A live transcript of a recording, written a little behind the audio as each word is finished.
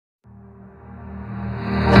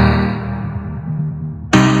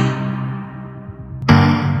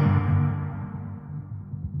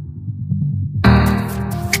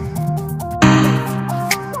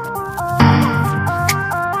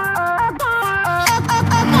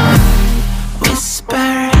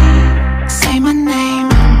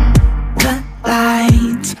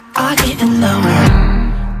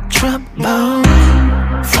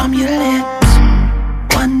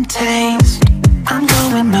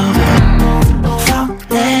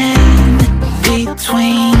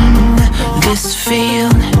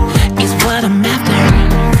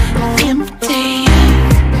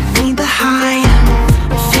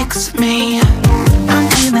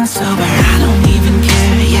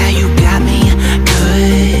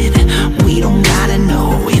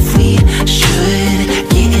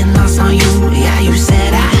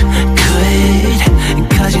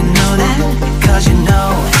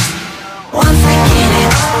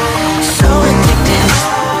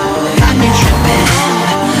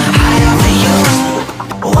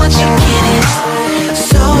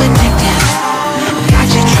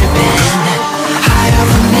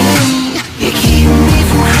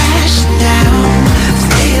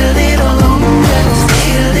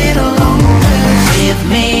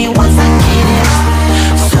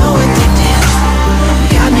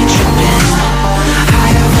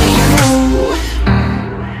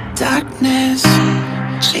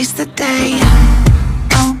chase the day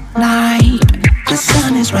all night. The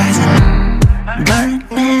sun is rising,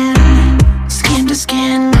 burning, skin to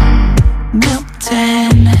skin,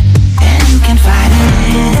 melting, and you can fight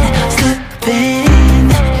it,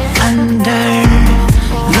 slipping under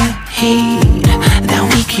the heat that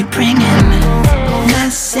we keep bringing,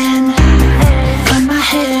 messing in my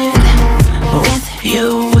head with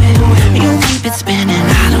you. You keep it spinning,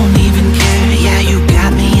 I don't even care. Yeah, you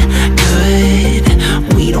got me good.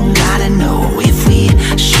 We don't gotta know if we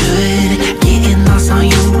should. Getting lost on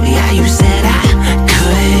you, yeah, you said I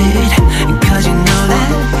could. Cause you know that,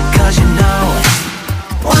 cause you know.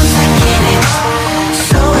 Once I get it,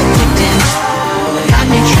 so addicted, got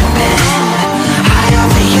me tripping, high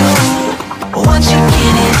off of you. Once you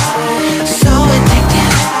get it, so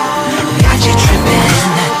addicted, got you tripping,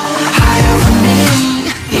 high off of me.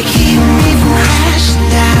 You keep me from crashing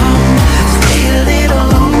down. Stay a little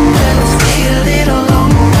longer, stay a little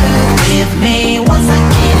longer with me. Once I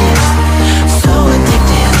get it, so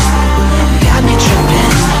addicted, got me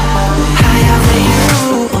tripping, high off of you.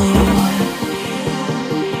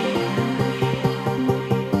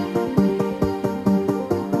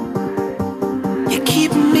 You're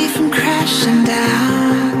keeping me from crashing down.